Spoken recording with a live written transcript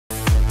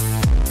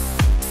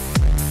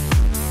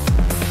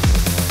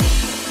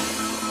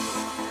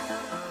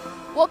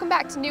Welcome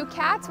back to New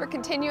Cats. We're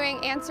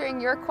continuing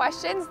answering your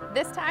questions,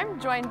 this time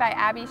joined by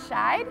Abby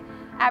Scheid.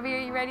 Abby, are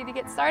you ready to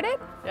get started?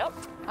 Yep.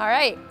 All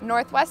right,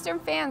 Northwestern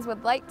fans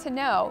would like to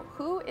know,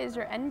 who is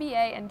your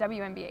NBA and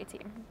WNBA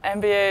team?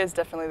 NBA is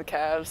definitely the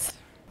Cavs,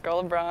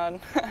 go LeBron.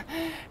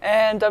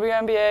 And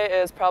WNBA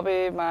is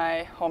probably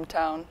my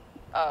hometown,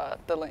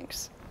 the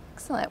Lynx.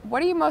 Excellent.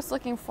 What are you most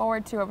looking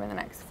forward to over the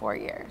next 4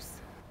 years?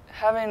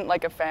 Having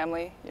like a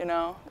family, you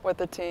know, with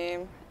the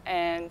team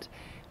and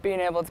being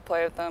able to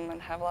play with them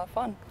and have a lot of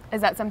fun.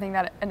 Is that something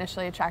that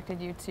initially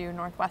attracted you to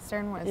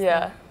Northwestern, was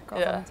Yeah, the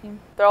girls on the team?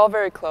 They're all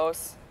very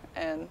close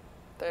and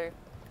they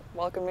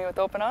welcome me with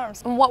open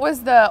arms. And what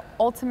was the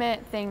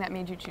ultimate thing that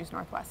made you choose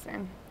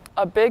Northwestern?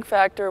 A big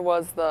factor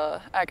was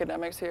the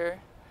academics here,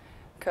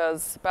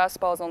 because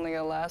basketball is only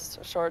going to last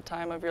a short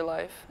time of your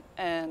life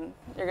and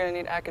you're going to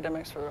need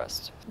academics for the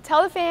rest.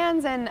 Tell the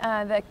fans and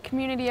the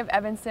community of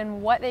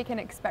Evanston what they can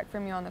expect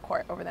from you on the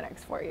court over the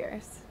next 4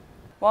 years.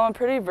 Well, I'm a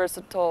pretty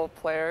versatile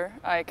player.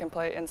 I can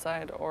play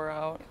inside or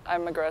out.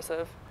 I'm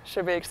aggressive.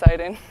 Should be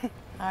exciting.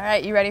 All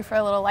right, you ready for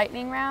a little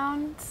lightning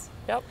round?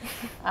 Yep.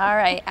 All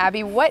right,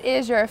 Abby, what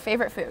is your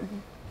favorite food?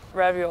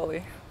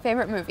 Ravioli.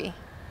 Favorite movie?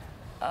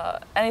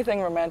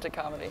 Anything romantic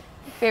comedy.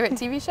 Favorite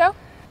TV show?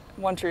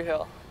 One Tree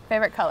Hill.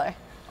 Favorite color?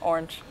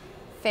 Orange.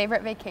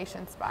 Favorite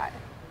vacation spot?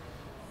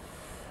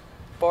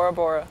 Bora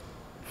Bora.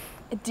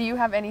 Do you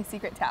have any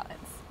secret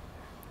talents?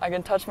 I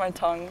can touch my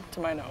tongue to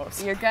my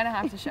nose. You're gonna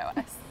have to show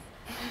us.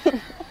 All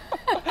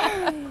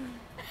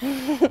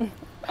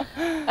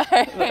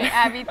right,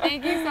 Abby,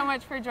 thank you so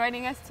much for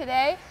joining us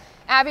today.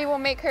 Abby will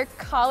make her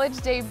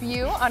college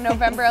debut on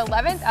November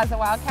 11th as the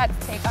Wildcats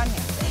take on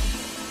Hampton.